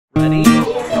Ready?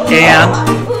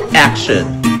 And action.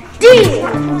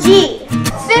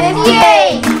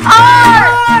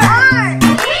 DG58ART.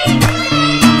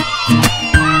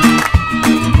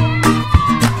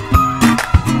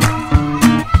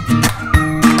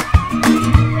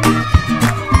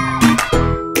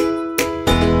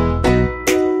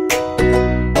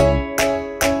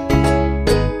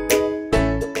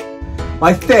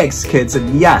 My thanks, kids,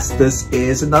 and yes, this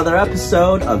is another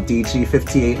episode of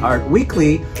DG58ART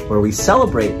Weekly, where we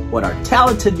celebrate what our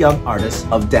talented young artists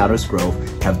of Downers Grove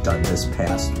have done this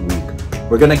past week.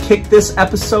 We're gonna kick this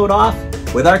episode off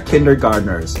with our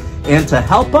kindergartners, and to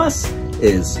help us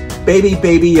is Baby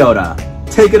Yoda.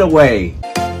 Take it away.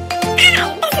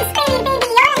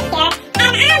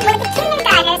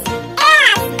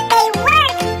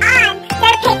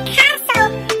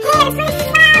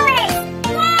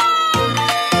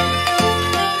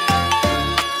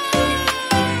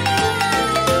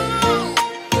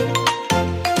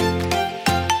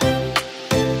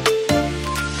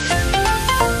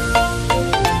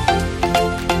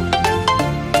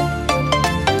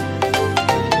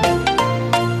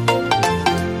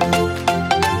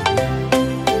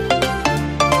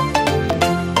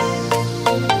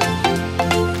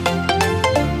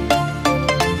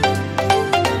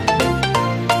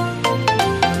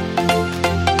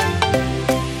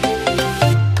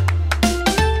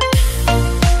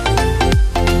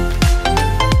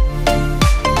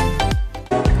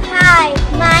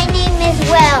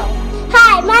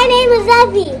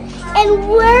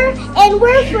 And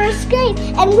we're first grade,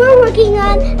 and we're working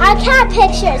on our cat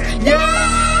pictures. Yay!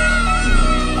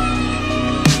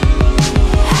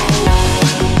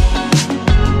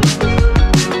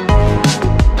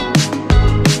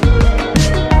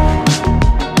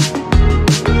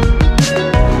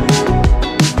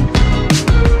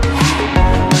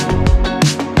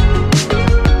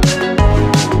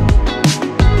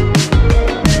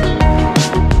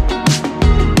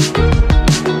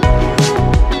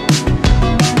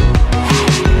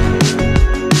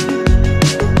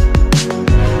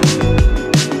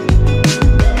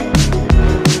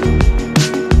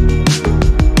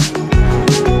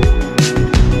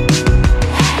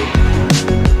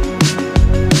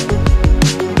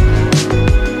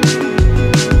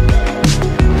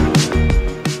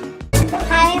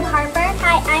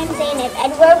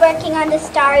 And we're working on the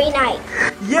Starry Night.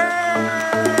 Yay!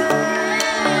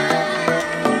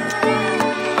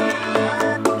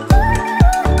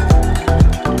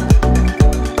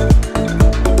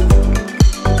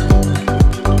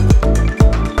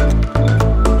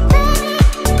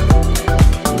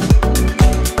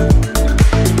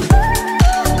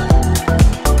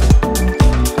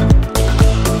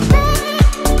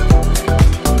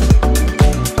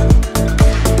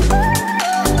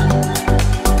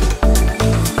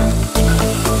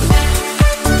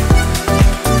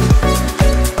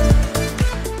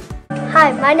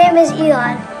 Hi, my name is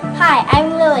Elon. Hi,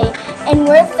 I'm Lily, and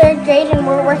we're third grade and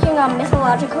we're working on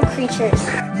mythological creatures.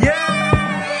 Yeah!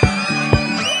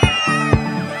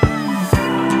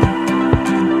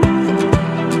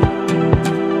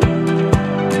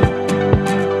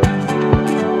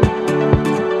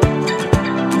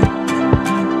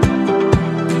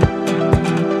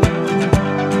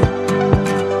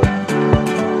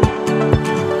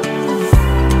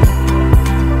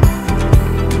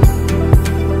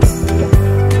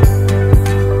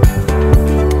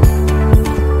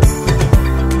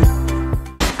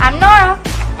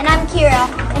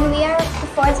 And we are the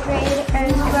fourth graders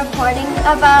reporting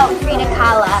about Frida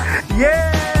Kahlo. Yeah!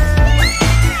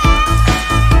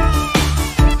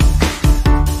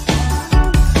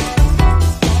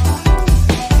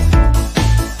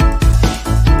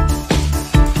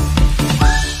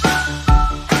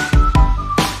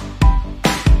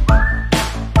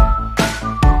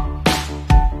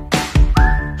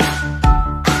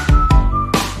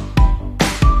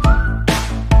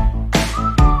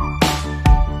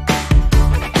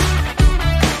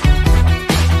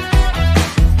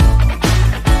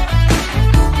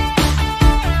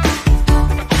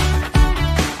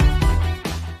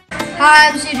 Hi,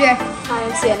 I'm CJ. Hi,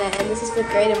 I'm Sienna, and this is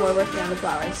 5th grade, and we're working on the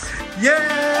flowers. Yeah!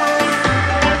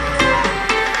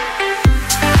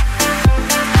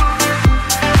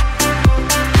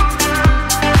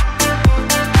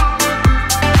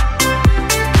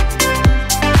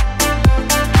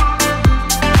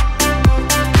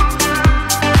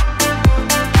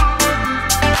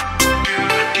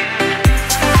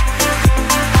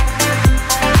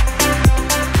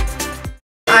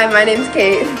 Hi, my name's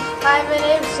Kate. Hi, my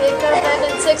name's Jacob, and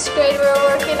in 6th grade we're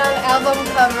working on album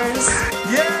covers.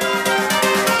 Yeah!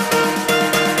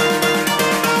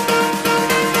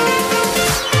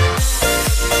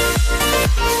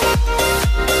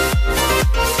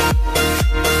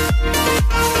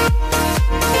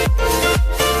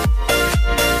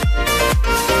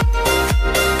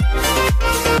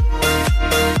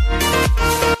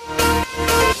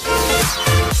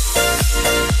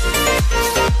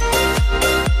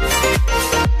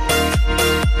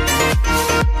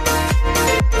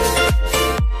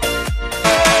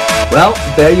 Well,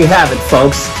 there you have it,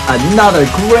 folks. Another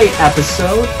great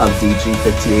episode of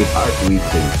DG58ART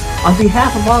Weekly. On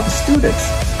behalf of all the students,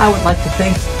 I would like to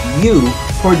thank you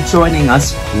for joining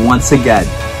us once again.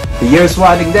 The year's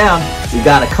winding down. We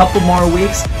got a couple more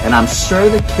weeks, and I'm sure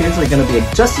the kids are going to be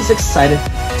just as excited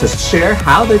to share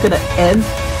how they're going to end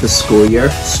the school year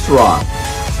strong.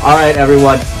 All right,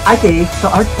 everyone. I gave the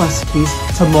art bus keys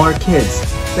to more kids.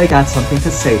 They got something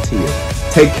to say to you.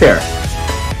 Take care.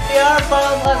 The art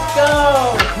bus, let's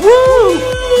go! Woo!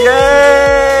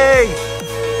 Yay!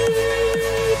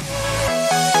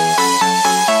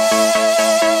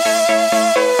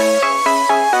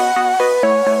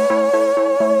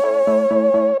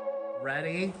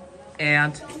 Ready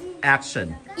and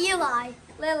action. Eli,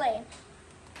 Lily,